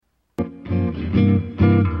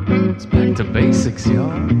to basics, y'all.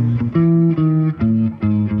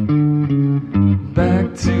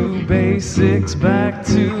 Back to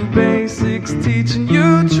basics, teaching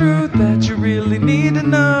you truth that you really need to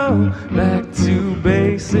know. Back to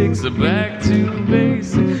basics,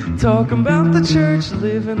 talking about the church,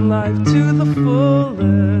 living life to the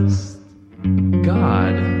fullest.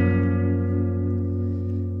 God.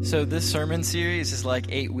 So this sermon series is like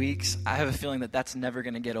 8 weeks. I have a feeling that that's never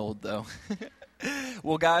going to get old, though.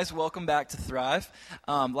 Well, guys, welcome back to Thrive.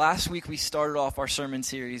 Last week, we started off our sermon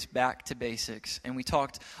series, Back to Basics, and we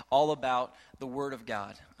talked all about the Word of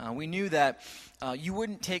God. We knew that you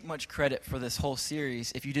wouldn't take much credit for this whole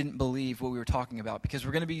series if you didn't believe what we were talking about, because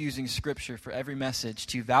we're going to be using Scripture for every message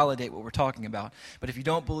to validate what we're talking about. But if you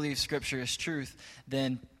don't believe Scripture is truth,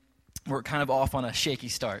 then we're kind of off on a shaky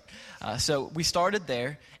start. So we started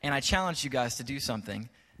there, and I challenged you guys to do something.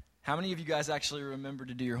 How many of you guys actually remember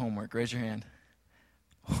to do your homework? Raise your hand.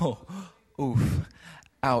 Oh, oof,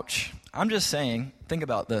 ouch. I'm just saying, think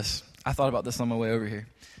about this. I thought about this on my way over here.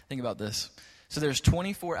 Think about this. So there's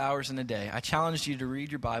 24 hours in a day. I challenged you to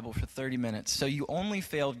read your Bible for 30 minutes. So you only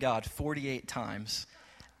failed God 48 times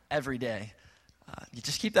every day. You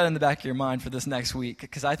just keep that in the back of your mind for this next week,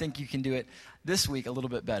 because I think you can do it this week a little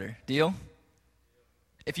bit better. Deal?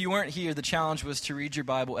 If you weren't here, the challenge was to read your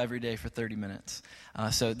Bible every day for 30 minutes.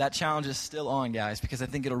 So that challenge is still on, guys, because I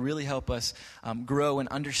think it'll really help us grow and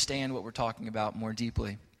understand what we're talking about more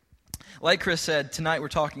deeply. Like Chris said, tonight we're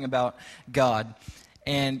talking about God.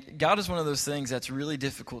 And God is one of those things that's really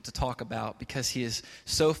difficult to talk about because he is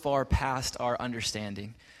so far past our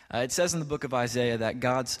understanding. It says in the book of Isaiah that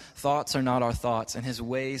God's thoughts are not our thoughts and his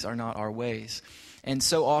ways are not our ways. And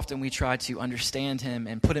so often we try to understand him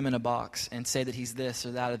and put him in a box and say that he's this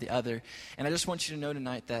or that or the other. And I just want you to know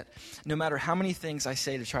tonight that no matter how many things I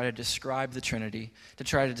say to try to describe the Trinity, to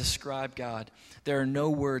try to describe God, there are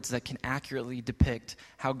no words that can accurately depict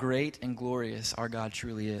how great and glorious our God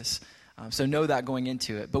truly is. So know that going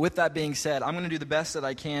into it. But with that being said, I'm going to do the best that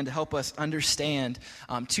I can to help us understand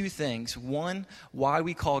two things. One, why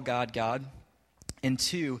we call God God. And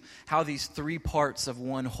two, how these three parts of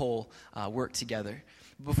one whole work together.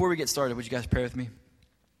 Before we get started, would you guys pray with me?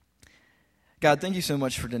 God, thank you so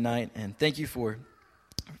much for tonight, and thank you for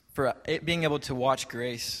being able to watch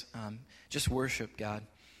Grace just worship, God.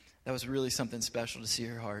 That was really something special to see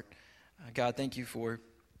her heart. God, thank you for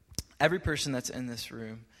every person that's in this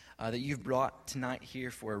room that you've brought tonight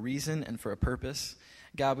here for a reason and for a purpose.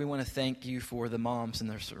 God, we want to thank you for the moms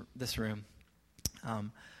in this room.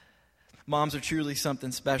 Moms are truly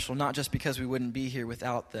something special, not just because we wouldn't be here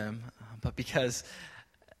without them, but because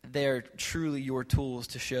they're truly your tools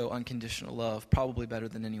to show unconditional love, probably better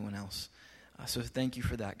than anyone else. So thank you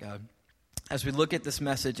for that, God. As we look at this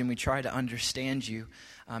message and we try to understand you,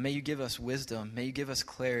 may you give us wisdom, may you give us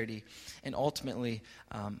clarity, and ultimately,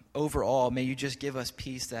 overall, may you just give us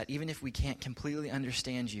peace that even if we can't completely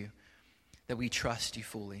understand you, that we trust you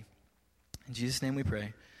fully. In Jesus' name we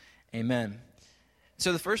pray, amen.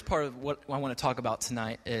 So the first part of what I want to talk about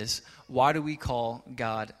tonight is, why do we call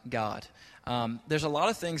God God? There's a lot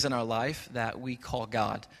of things in our life that we call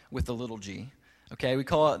God with a little g. Okay, we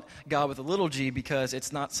call it God with a little g because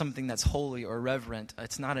it's not something that's holy or reverent.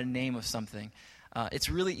 It's not a name of something. It's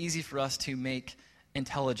really easy for us to make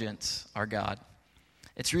intelligence our God.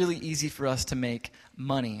 It's really easy for us to make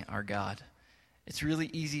money our God. It's really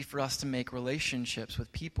easy for us to make relationships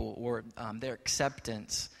with people or their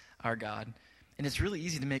acceptance our God. And it's really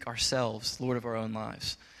easy to make ourselves Lord of our own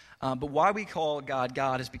lives. But why we call God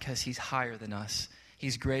God is because he's higher than us.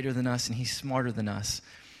 He's greater than us, and he's smarter than us.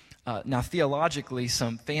 Now, theologically,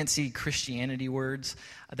 some fancy Christianity words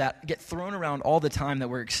that get thrown around all the time that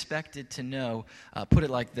we're expected to know, put it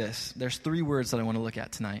like this. There's three words that I want to look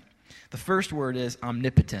at tonight. The first word is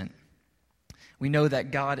omnipotent. We know that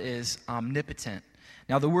God is omnipotent.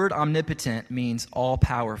 Now, the word omnipotent means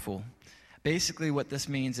all-powerful. Basically, what this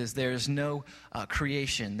means is there's no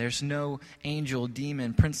creation. There's no angel,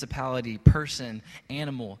 demon, principality, person,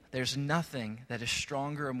 animal. There's nothing that is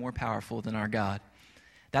stronger or more powerful than our God.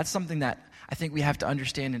 That's something that I think we have to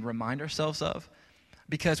understand and remind ourselves of,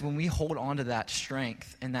 because when we hold on to that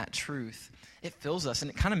strength and that truth, it fills us, and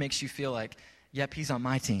it kind of makes you feel like, yep, he's on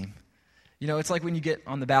my team. You know, it's like when you get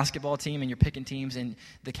on the basketball team and you're picking teams, and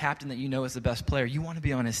the captain that you know is the best player, you want to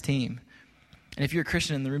be on his team. And if you're a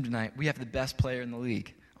Christian in the room tonight, we have the best player in the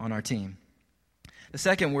league on our team. The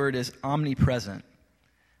second word is omnipresent.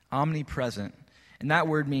 Omnipresent. And that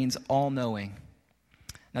word means all-knowing.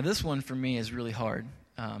 Now, this one for me is really hard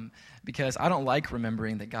because I don't like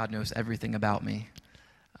remembering that God knows everything about me.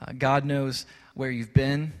 God knows where you've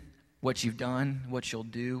been, what you've done, what you'll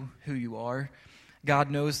do, who you are.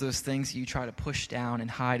 God knows those things you try to push down and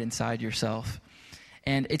hide inside yourself.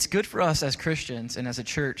 And it's good for us as Christians and as a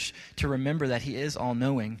church to remember that he is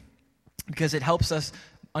all-knowing, because it helps us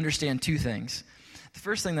understand two things. The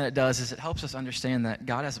first thing that it does is it helps us understand that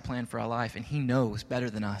God has a plan for our life, and he knows better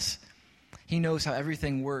than us. He knows how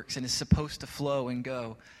everything works and is supposed to flow and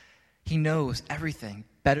go. He knows everything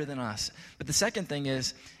better than us. But the second thing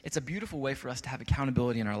is, it's a beautiful way for us to have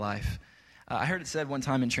accountability in our life. I heard it said one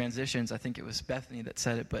time in transitions, I think it was Bethany that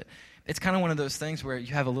said it, but it's kind of one of those things where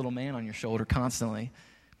you have a little man on your shoulder constantly,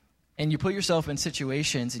 and you put yourself in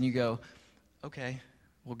situations and you go, okay,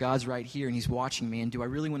 well, God's right here and he's watching me, and do I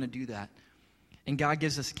really want to do that? And God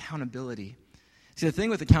gives us accountability. See, the thing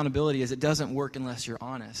with accountability is it doesn't work unless you're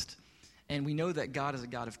honest. And we know that God is a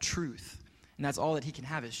God of truth. And that's all that he can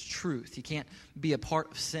have is truth. He can't be a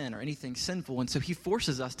part of sin or anything sinful. And so he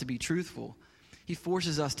forces us to be truthful. He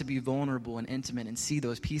forces us to be vulnerable and intimate and see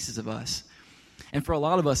those pieces of us. And for a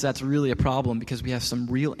lot of us, that's really a problem because we have some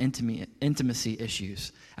real intimacy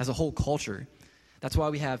issues as a whole culture. That's why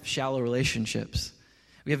we have shallow relationships.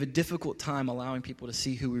 We have a difficult time allowing people to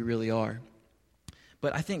see who we really are.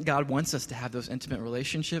 But I think God wants us to have those intimate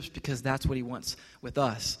relationships because that's what he wants with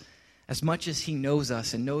us. As much as he knows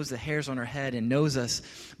us and knows the hairs on our head and knows us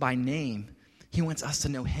by name, he wants us to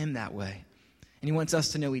know him that way. And he wants us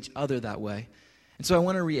to know each other that way. And so I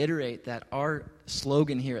want to reiterate that our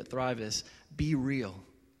slogan here at Thrive is, be real.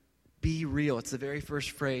 Be real. It's the very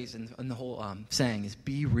first phrase in the whole saying is,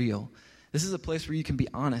 be real. This is a place where you can be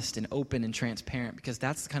honest and open and transparent because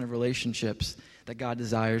that's the kind of relationships that God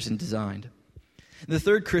desires and designed. The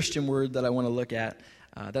third Christian word that I want to look at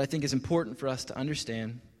that I think is important for us to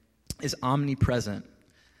understand is omnipresent.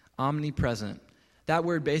 Omnipresent. That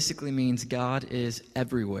word basically means God is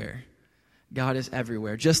everywhere. God is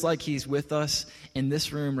everywhere. Just like he's with us in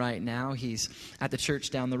this room right now, he's at the church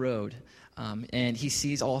down the road. And he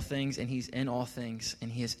sees all things, and he's in all things,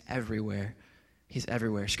 and he is everywhere. He's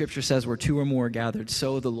everywhere. Scripture says where two or more are gathered,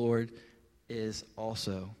 so the Lord is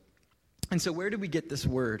also. And so where do we get this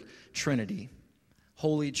word, Trinity?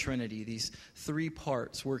 Holy Trinity, these three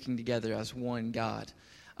parts working together as one God.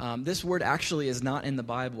 This word actually is not in the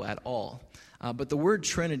Bible at all. But the word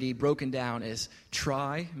Trinity broken down is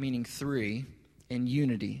tri, meaning three, and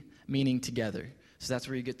unity, meaning together. So that's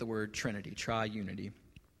where you get the word Trinity, tri-unity.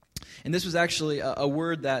 And this was actually a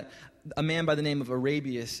word that a man by the name of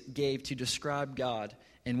Arabius gave to describe God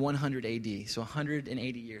in 100 AD, so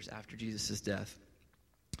 180 years after Jesus' death.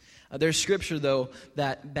 There's scripture, though,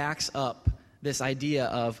 that backs up this idea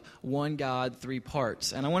of one God, three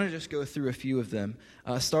parts. And I want to just go through a few of them,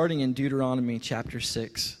 starting in Deuteronomy chapter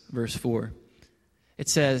 6, verse 4. It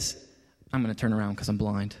says, I'm going to turn around because I'm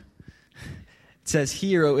blind. It says,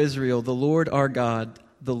 "Hear, O Israel, the Lord our God,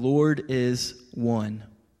 the Lord is one."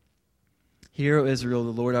 Hear, O Israel,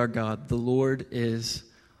 the Lord our God, the Lord is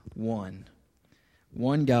one.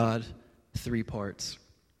 One God, three parts.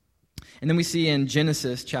 And then we see in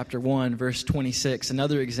Genesis chapter 1, verse 26,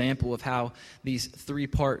 another example of how these three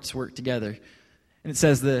parts work together. And it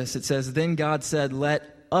says this, it says, "Then God said,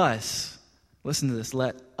 let us," listen to this,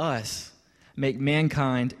 "let us make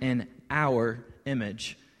mankind in our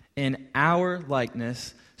image, in our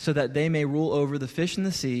likeness, so that they may rule over the fish in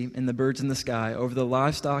the sea and the birds in the sky, over the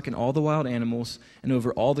livestock and all the wild animals, and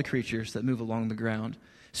over all the creatures that move along the ground."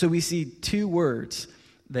 So we see two words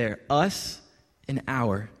there, us and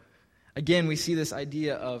our. Again, we see this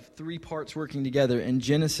idea of three parts working together in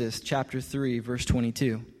Genesis chapter 3, verse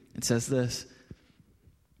 22. It says this.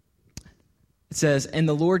 It says, "And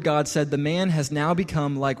the Lord God said, the man has now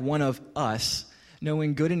become like one of us,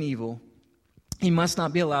 knowing good and evil. He must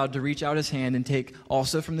not be allowed to reach out his hand and take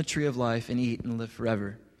also from the tree of life and eat and live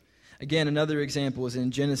forever." Again, another example is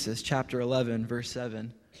in Genesis chapter 11, verse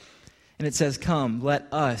 7. And it says, "Come, let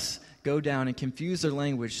us go down and confuse their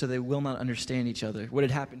language so they will not understand each other." What had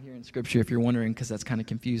happened here in Scripture, if you're wondering, because that's kind of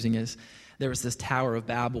confusing, is there was this Tower of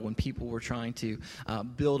Babel when people were trying to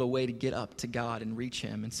build a way to get up to God and reach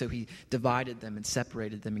him. And so he divided them and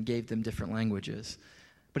separated them and gave them different languages.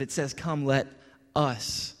 But it says, "Come, let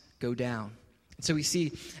us go down." And so we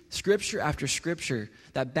see Scripture after Scripture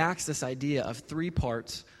that backs this idea of three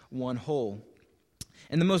parts, one whole.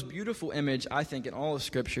 And the most beautiful image, I think, in all of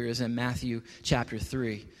Scripture is in Matthew chapter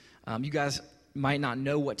 3. You guys might not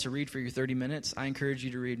know what to read for your 30 minutes. I encourage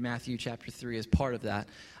you to read Matthew chapter 3 as part of that.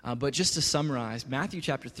 But just to summarize, Matthew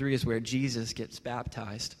chapter 3 is where Jesus gets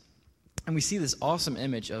baptized. And we see this awesome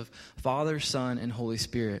image of Father, Son, and Holy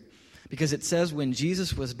Spirit. Because it says when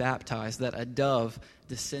Jesus was baptized that a dove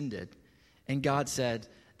descended. And God said,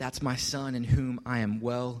 "That's my Son in whom I am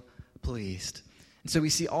well pleased." And so we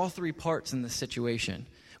see all three parts in this situation.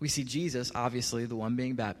 We see Jesus, obviously, the one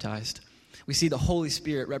being baptized. We see the Holy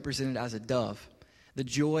Spirit represented as a dove, the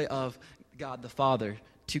joy of God the Father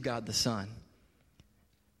to God the Son.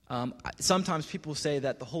 Sometimes people say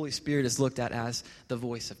that the Holy Spirit is looked at as the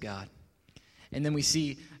voice of God. And then we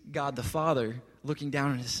see God the Father looking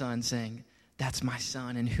down on his Son saying, "That's my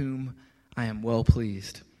Son in whom I am well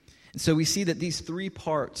pleased." And so we see that these three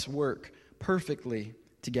parts work perfectly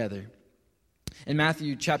together. In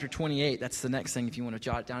Matthew chapter 28, that's the next thing if you want to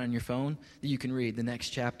jot it down on your phone, that you can read the next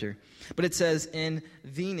chapter. But it says, "In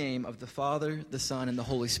the name of the Father, the Son, and the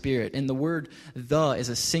Holy Spirit." And the word "the" is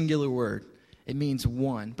a singular word. It means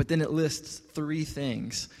one, but then it lists three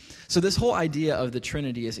things. So this whole idea of the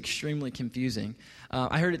Trinity is extremely confusing.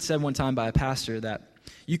 I heard it said one time by a pastor that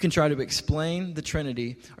you can try to explain the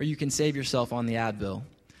Trinity or you can save yourself on the Advil.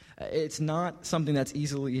 It's not something that's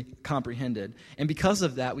easily comprehended. And because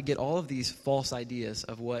of that, we get all of these false ideas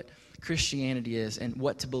of what Christianity is and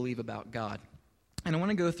what to believe about God. And I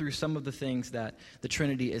want to go through some of the things that the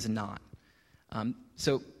Trinity is not.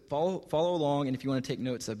 So follow along, and if you want to take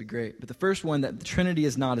notes, that'd be great. But the first one that the Trinity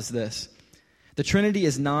is not is this. The Trinity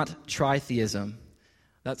is not tritheism.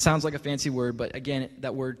 That sounds like a fancy word, but again,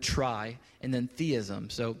 that word tri, and then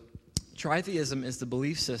theism. So tritheism is the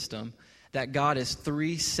belief system that God is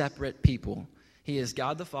three separate people. He is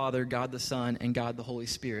God the Father, God the Son, and God the Holy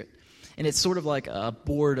Spirit. And it's sort of like a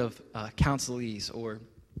board of counselees or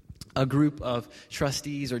a group of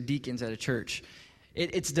trustees or deacons at a church.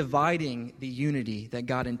 It's dividing the unity that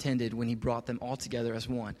God intended when he brought them all together as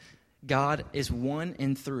one. God is one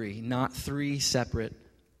in three, not three separate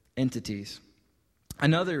entities.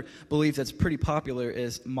 Another belief that's pretty popular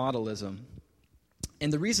is modalism.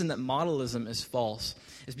 And the reason that modalism is false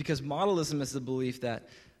is because modalism is the belief that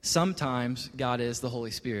sometimes God is the Holy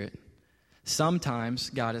Spirit, sometimes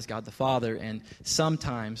God is God the Father, and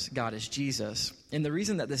sometimes God is Jesus. And the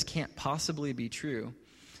reason that this can't possibly be true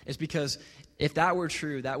is because if that were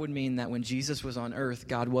true, that would mean that when Jesus was on earth,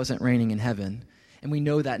 God wasn't reigning in heaven. And we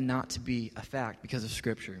know that not to be a fact because of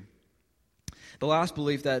Scripture. The last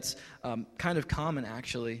belief that's kind of common,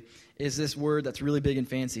 actually, is this word that's really big and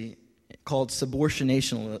fancy called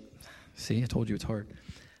subordinationalism. See, I told you it's hard.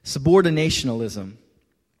 Subordinationalism.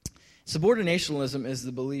 Subordinationalism is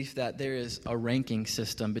the belief that there is a ranking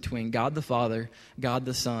system between God the Father, God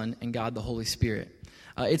the Son, and God the Holy Spirit.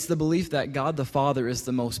 It's the belief that God the Father is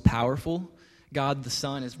the most powerful, God the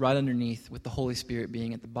Son is right underneath, with the Holy Spirit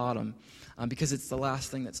being at the bottom, because it's the last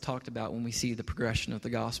thing that's talked about when we see the progression of the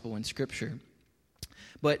gospel in Scripture.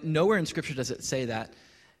 But nowhere in Scripture does it say that.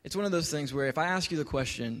 It's one of those things where if I ask you the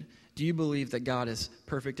question, do you believe that God is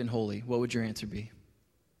perfect and holy, what would your answer be?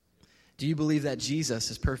 Do you believe that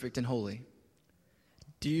Jesus is perfect and holy?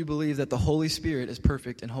 Do you believe that the Holy Spirit is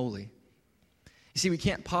perfect and holy? You see, we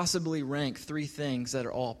can't possibly rank three things that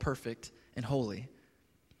are all perfect and holy.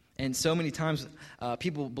 And so many times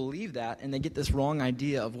people believe that, and they get this wrong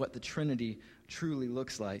idea of what the Trinity truly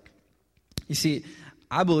looks like. You see,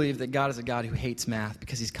 I believe that God is a God who hates math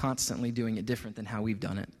because he's constantly doing it different than how we've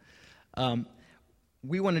done it.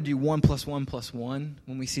 We want to do 1 + 1 + 1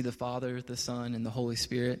 when we see the Father, the Son, and the Holy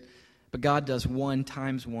Spirit. But God does 1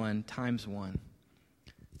 × 1 × 1.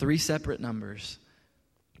 Three separate numbers.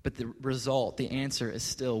 But the result, the answer is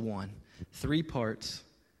still one. 3 parts,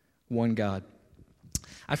 one God.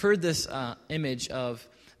 I've heard this image of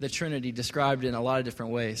the Trinity described in a lot of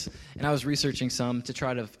different ways. And I was researching some to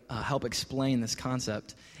try to help explain this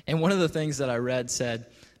concept. And one of the things that I read said,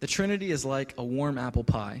 the Trinity is like a warm apple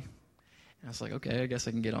pie. And I was like, okay, I guess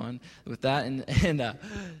I can get on with that. And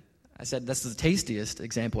I said, that's the tastiest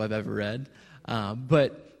example I've ever read.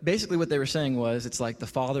 But basically what they were saying was, it's like the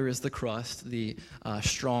Father is the crust, the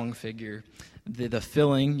strong figure. The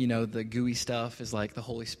filling, the gooey stuff is like the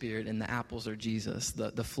Holy Spirit, and the apples are Jesus,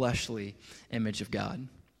 the fleshly image of God.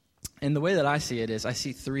 And the way that I see it is, I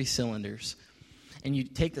see 3 cylinders. And you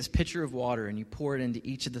take this pitcher of water and you pour it into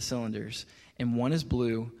each of the cylinders. And one is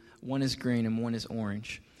blue, one is green, and one is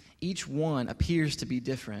orange. Each one appears to be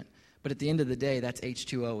different. But at the end of the day, that's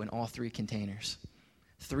H2O in all 3 containers.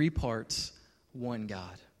 3 parts, one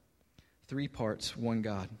God. 3 parts, one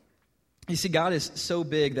God. You see, God is so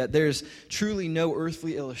big that there's truly no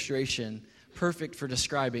earthly illustration perfect for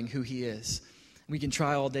describing who he is. We can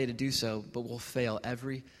try all day to do so, but we'll fail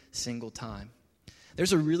every single time.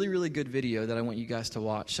 There's a really, really good video that I want you guys to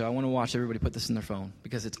watch. So I want to watch everybody put this in their phone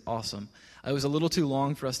because it's awesome. It was a little too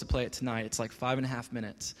long for us to play it tonight. It's like 5.5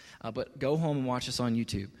 minutes. But go home and watch this on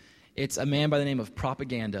YouTube. It's a man by the name of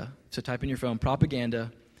Propaganda. So type in your phone,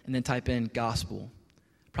 Propaganda, and then type in gospel.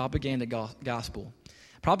 Propaganda gospel.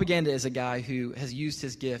 Propaganda is a guy who has used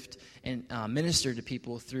his gift and ministered to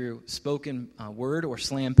people through spoken word or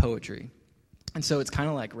slam poetry. And so it's kind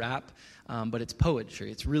of like rap, but it's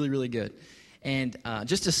poetry. It's really, really good. And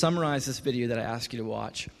just to summarize this video that I ask you to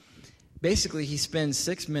watch, basically he spends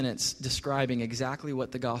 6 minutes describing exactly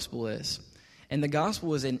what the gospel is. And the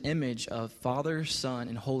gospel is an image of Father, Son,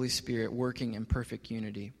 and Holy Spirit working in perfect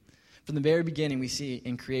unity. From the very beginning, we see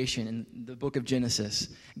in creation, in the book of Genesis,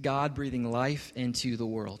 God breathing life into the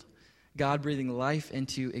world. God breathing life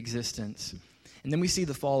into existence. And then we see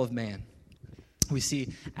the fall of man. We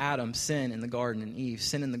see Adam sin in the garden and Eve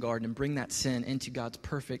sin in the garden and bring that sin into God's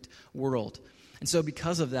perfect world. And so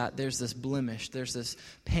because of that, there's this blemish, there's this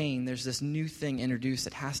pain, there's this new thing introduced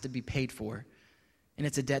that has to be paid for. And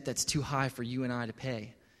it's a debt that's too high for you and I to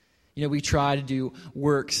pay. You know, we try to do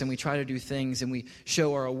works and we try to do things and we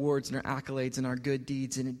show our awards and our accolades and our good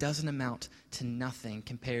deeds, and it doesn't amount to nothing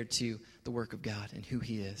compared to the work of God and who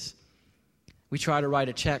He is. We try to write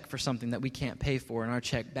a check for something that we can't pay for, and our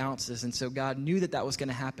check bounces. And so God knew that that was going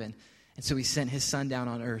to happen, and so He sent His Son down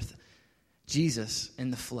on earth, Jesus in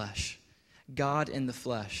the flesh, God in the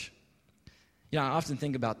flesh. You know, I often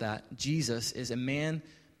think about that. Jesus is a man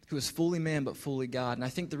who is fully man but fully God. And I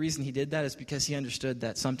think the reason He did that is because He understood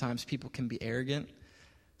that sometimes people can be arrogant.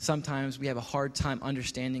 Sometimes we have a hard time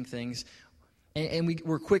understanding things. And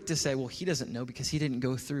we're quick to say, well, He doesn't know because He didn't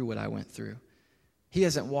go through what I went through. He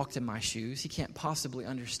hasn't walked in my shoes. He can't possibly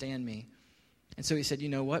understand me. And so He said, you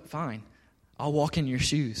know what? Fine. I'll walk in your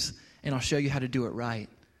shoes and I'll show you how to do it right.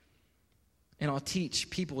 And I'll teach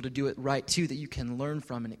people to do it right too, that you can learn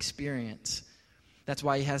from and experience. That's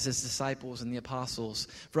why He has His disciples and the apostles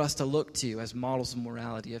for us to look to as models of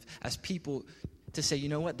morality, as people to say, you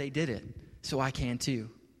know what, they did it, so I can too.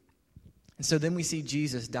 And so then we see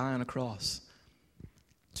Jesus die on a cross,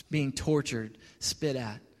 being tortured, spit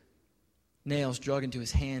at, nails drug into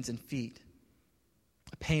His hands and feet,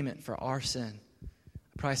 a payment for our sin,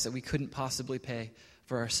 a price that we couldn't possibly pay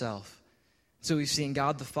for ourselves. So we've seen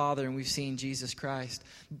God the Father and we've seen Jesus Christ.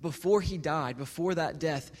 Before He died, before that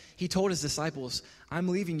death, He told His disciples, I'm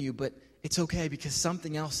leaving you, but it's okay because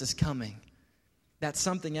something else is coming. That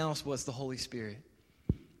something else was the Holy Spirit.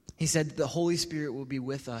 He said the Holy Spirit will be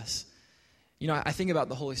with us. You know, I think about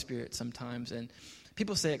the Holy Spirit sometimes, and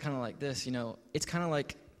people say it kind of like this, you know, it's kind of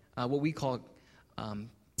like what we call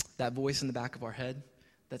that voice in the back of our head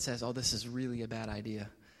that says, oh, this is really a bad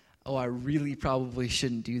idea. Oh, I really probably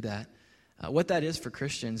shouldn't do that. What that is for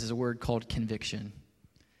Christians is a word called conviction.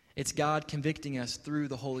 It's God convicting us through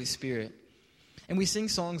the Holy Spirit. And we sing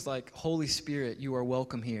songs like, Holy Spirit, you are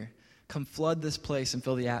welcome here. Come flood this place and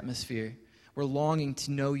fill the atmosphere. We're longing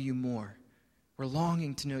to know you more. We're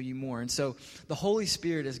longing to know you more. And so the Holy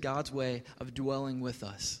Spirit is God's way of dwelling with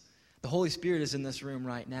us. The Holy Spirit is in this room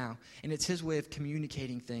right now, and it's His way of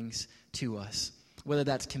communicating things to us, whether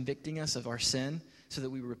that's convicting us of our sin so that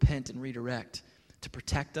we repent and redirect, to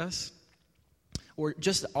protect us, or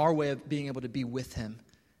just our way of being able to be with Him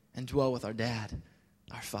and dwell with our Dad,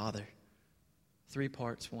 our Father. 3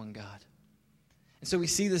 parts, one God. And so we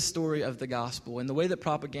see this story of the gospel. And the way that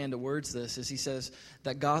propaganda words this is he says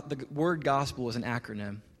that the word gospel is an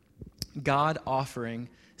acronym. God offering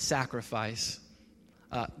sacrifice.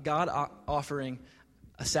 God offering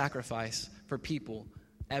a sacrifice for people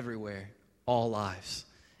everywhere, all lives.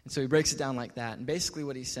 And so he breaks it down like that. And basically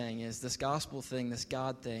what he's saying is this gospel thing, this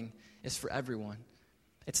God thing, is for everyone.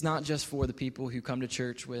 It's not just for the people who come to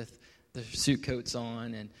church with their suit coats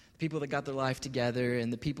on and the people that got their life together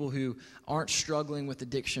and the people who aren't struggling with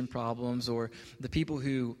addiction problems or the people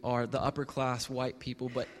who are the upper class white people,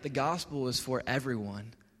 but the gospel is for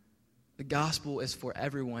everyone. The gospel is for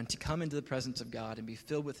everyone to come into the presence of God and be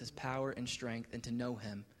filled with His power and strength and to know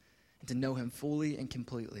Him fully and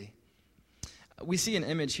completely. We see an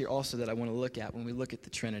image here also that I want to look at when we look at the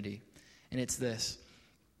Trinity, and it's this.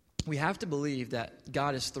 We have to believe that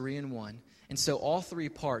God is 3 in 1, and so all 3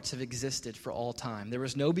 parts have existed for all time. There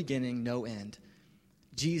was no beginning, no end.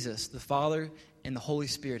 Jesus, the Father, and the Holy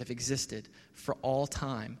Spirit have existed for all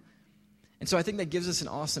time. And so I think that gives us an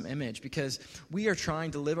awesome image because we are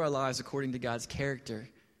trying to live our lives according to God's character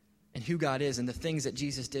and who God is and the things that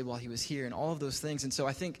Jesus did while He was here and all of those things. And so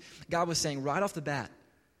I think God was saying right off the bat,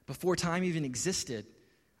 before time even existed,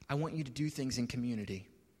 I want you to do things in community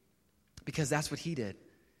because that's what He did.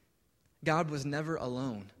 God was never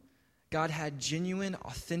alone. God had genuine,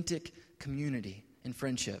 authentic community and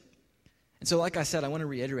friendship. And so like I said, I want to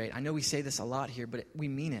reiterate, I know we say this a lot here, but we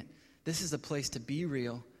mean it. This is a place to be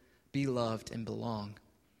real, be loved, and belong.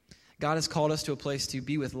 God has called us to a place to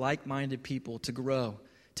be with like-minded people, to grow,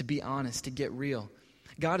 to be honest, to get real.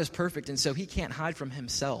 God is perfect, and so He can't hide from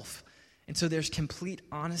Himself. And so there's complete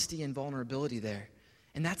honesty and vulnerability there.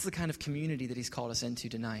 And that's the kind of community that he's called us into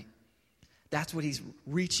tonight. That's what he's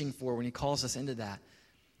reaching for when he calls us into that.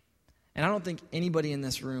 And I don't think anybody in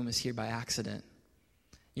this room is here by accident.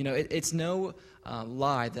 You know, it's no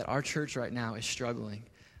lie that our church right now is struggling.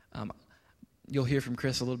 You'll hear from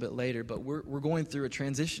Chris a little bit later, but we're going through a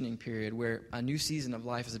transitioning period where a new season of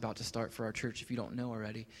life is about to start for our church, if you don't know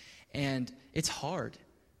already. And it's hard.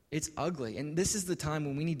 It's ugly. And this is the time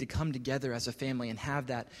when we need to come together as a family and have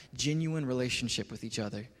that genuine relationship with each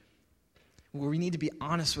other, where we need to be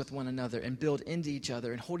honest with one another and build into each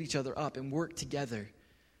other and hold each other up and work together.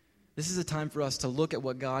 This is a time for us to look at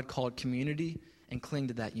what God called community and cling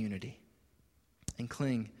to that unity. And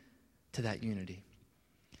cling to that unity.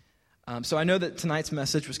 So I know that tonight's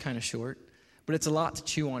message was kind of short, but it's a lot to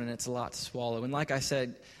chew on and it's a lot to swallow. And like I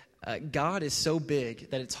said, God is so big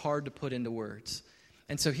that it's hard to put into words.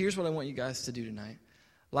 And so here's what I want you guys to do tonight.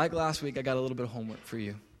 Like last week, I got a little bit of homework for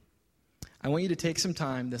you. I want you to take some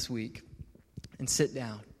time this week and sit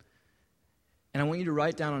down. And I want you to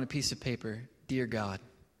write down on a piece of paper, "Dear God."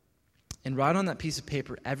 And write on that piece of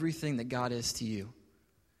paper everything that God is to you.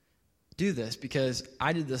 Do this because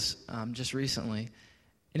I did this just recently.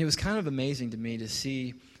 And it was kind of amazing to me to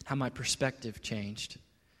see how my perspective changed.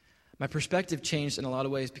 My perspective changed in a lot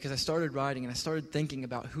of ways because I started writing and I started thinking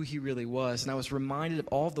about who he really was. And I was reminded of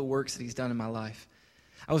all of the works that he's done in my life.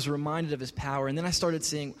 I was reminded of his power. And then I started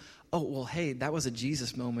seeing, oh, well, hey, that was a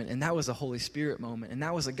Jesus moment. And that was a Holy Spirit moment. And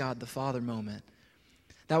that was a God the Father moment.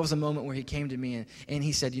 That was a moment where he came to me and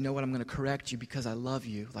he said, you know what, I'm going to correct you because I love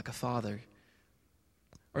you like a father.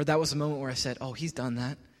 Or that was a moment where I said, oh, he's done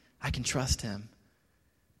that. I can trust him.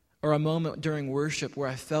 Or a moment during worship where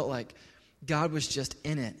I felt like God was just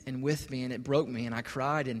in it and with me, and it broke me, and I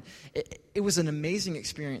cried, and it was an amazing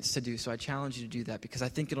experience to do, so I challenge you to do that because I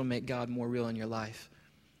think it'll make God more real in your life.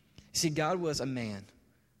 See, God was a man.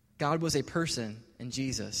 God was a person in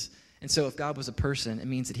Jesus. And so if God was a person, it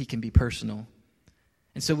means that he can be personal.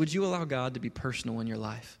 And so would you allow God to be personal in your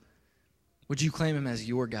life? Would you claim him as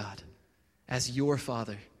your God, as your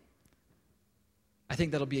Father? I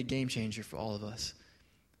think that'll be a game changer for all of us.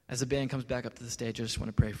 As the band comes back up to the stage, I just want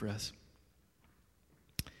to pray for us.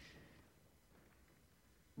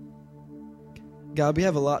 God, we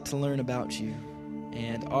have a lot to learn about you,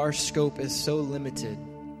 and our scope is so limited.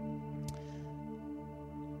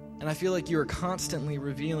 And I feel like you are constantly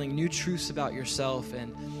revealing new truths about yourself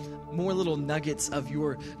and more little nuggets of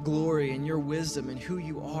your glory and your wisdom and who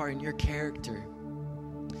you are and your character.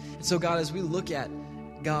 And so, God, as we look at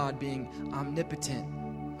God being omnipotent,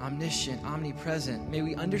 omniscient, omnipresent, may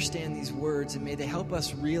we understand these words and may they help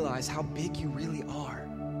us realize how big you really are.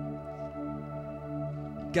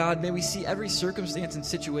 God, may we see every circumstance and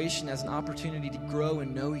situation as an opportunity to grow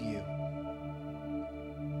and know you.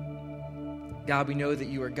 God, we know that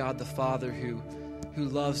you are God the Father who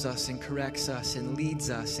loves us and corrects us and leads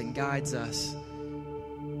us and guides us.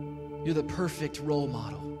 You're the perfect role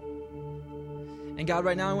model. And God,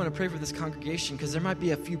 right now I want to pray for this congregation because there might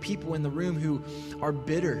be a few people in the room who are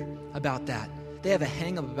bitter about that. They have a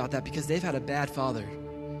hang-up about that because they've had a bad father.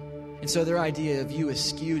 And so their idea of you is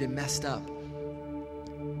skewed and messed up.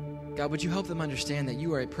 God, would you help them understand that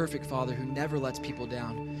you are a perfect Father who never lets people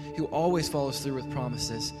down, who always follows through with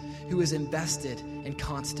promises, who is invested and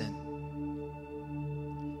constant.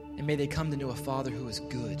 And may they come to know a Father who is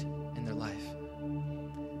good in their life.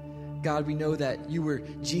 God, we know that you were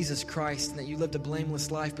Jesus Christ and that you lived a blameless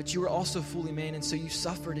life, but you were also fully man, and so you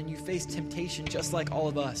suffered and you faced temptation just like all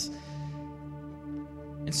of us.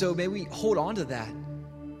 And so may we hold on to that.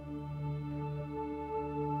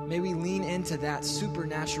 May we lean into that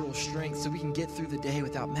supernatural strength so we can get through the day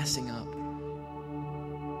without messing up.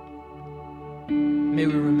 May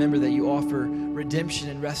we remember that you offer redemption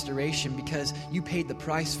and restoration because you paid the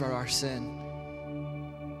price for our sin.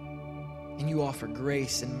 And you offer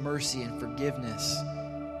grace and mercy and forgiveness.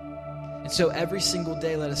 And so every single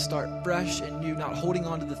day, let us start fresh and new, not holding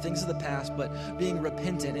on to the things of the past, but being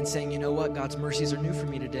repentant and saying, you know what, God's mercies are new for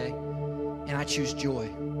me today. And I choose joy.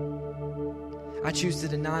 I choose to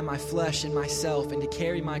deny my flesh and myself and to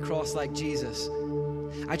carry my cross like Jesus.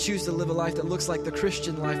 I choose to live a life that looks like the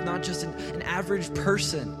Christian life, not just an average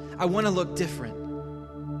person. I want to look different.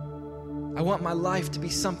 I want my life to be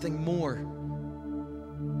something more.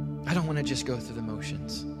 I don't want to just go through the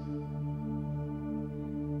motions.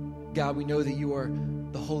 God, we know that you are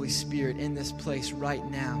the Holy Spirit in this place right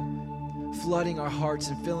now, flooding our hearts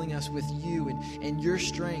and filling us with you and your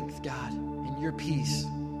strength, God, and your peace.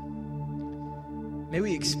 May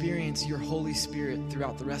we experience your Holy Spirit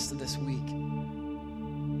throughout the rest of this week.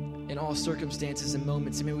 in all circumstances and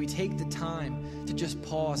moments. And may we take the time to just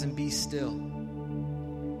pause and be still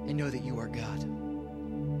and know that you are God.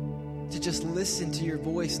 To just listen to your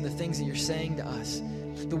voice and the things that you're saying to us,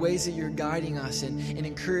 the ways that you're guiding us and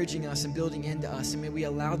encouraging us and building into us. And may we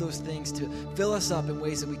allow those things to fill us up in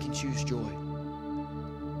ways that we can choose joy.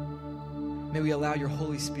 May we allow your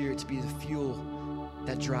Holy Spirit to be the fuel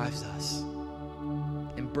that drives us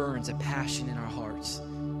and burns a passion in our hearts.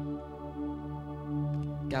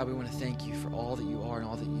 God, we want to thank you for all that you are and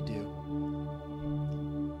all that you do.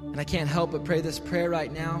 And I can't help but pray this prayer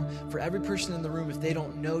right now for every person in the room, if they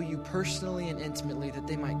don't know you personally and intimately, that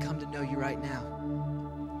they might come to know you right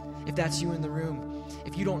now. If that's you in the room,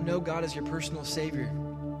 if you don't know God as your personal Savior,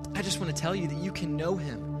 I just want to tell you that you can know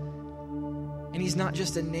him. And he's not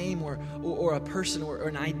just a name or a person or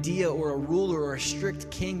an idea or a ruler or a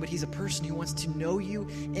strict king, but he's a person who wants to know you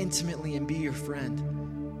intimately and be your friend.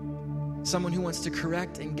 Someone who wants to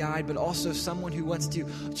correct and guide, but also someone who wants to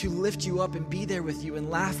lift you up and be there with you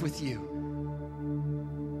and laugh with you.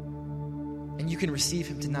 And you can receive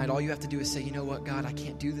him tonight. All you have to do is say, you know what, God, I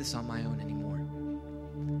can't do this on my own anymore.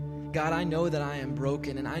 God, I know that I am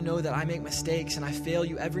broken, and I know that I make mistakes, and I fail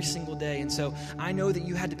you every single day. And so I know that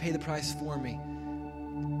you had to pay the price for me.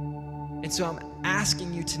 And so I'm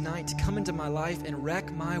asking you tonight to come into my life and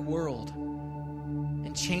wreck my world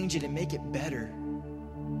and change it and make it better.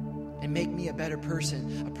 And make me a better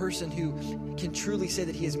person, a person who can truly say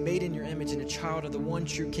that he is made in your image and a child of the one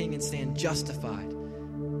true King and stand justified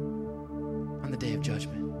on the day of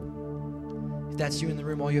judgment. If that's you in the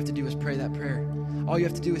room, all you have to do is pray that prayer. All you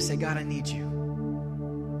have to do is say, God, I need you.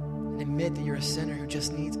 And admit that you're a sinner who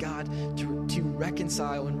just needs God to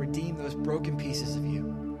reconcile and redeem those broken pieces of you.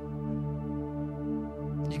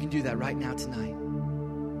 You can do that right now tonight.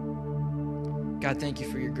 God, thank you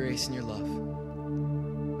for your grace and your love.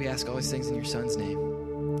 We ask all these things in your Son's name.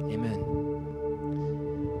 Amen.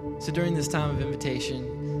 So during this time of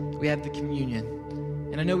invitation, we have the communion.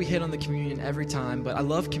 And I know we hit on the communion every time, but I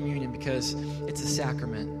love communion because it's a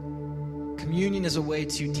sacrament. Communion is a way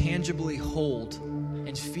to tangibly hold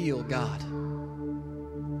and feel God.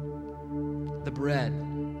 The bread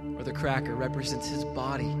or the cracker represents his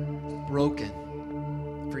body broken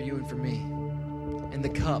for you and for me. And the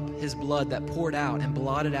cup, his blood that poured out and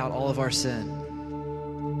blotted out all of our sin.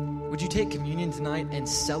 Would you take communion tonight and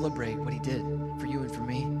celebrate what he did for you and for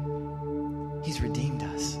me? He's redeemed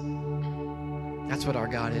us. That's what our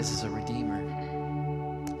God is a redeemer.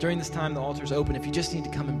 During this time, the altar is open. If you just need to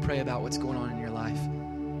come and pray about what's going on in your life,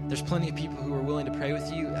 there's plenty of people who are willing to pray with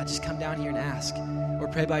you. Just come down here and ask. Or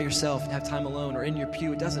pray by yourself and have time alone or in your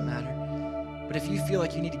pew. It doesn't matter. But if you feel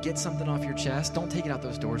like you need to get something off your chest, don't take it out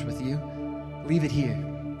those doors with you. Leave it here.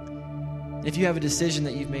 If you have a decision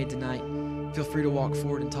that you've made tonight, feel free to walk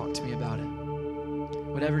forward and talk to me about it.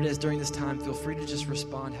 Whatever it is during this time, feel free to just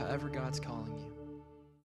respond however God's calling.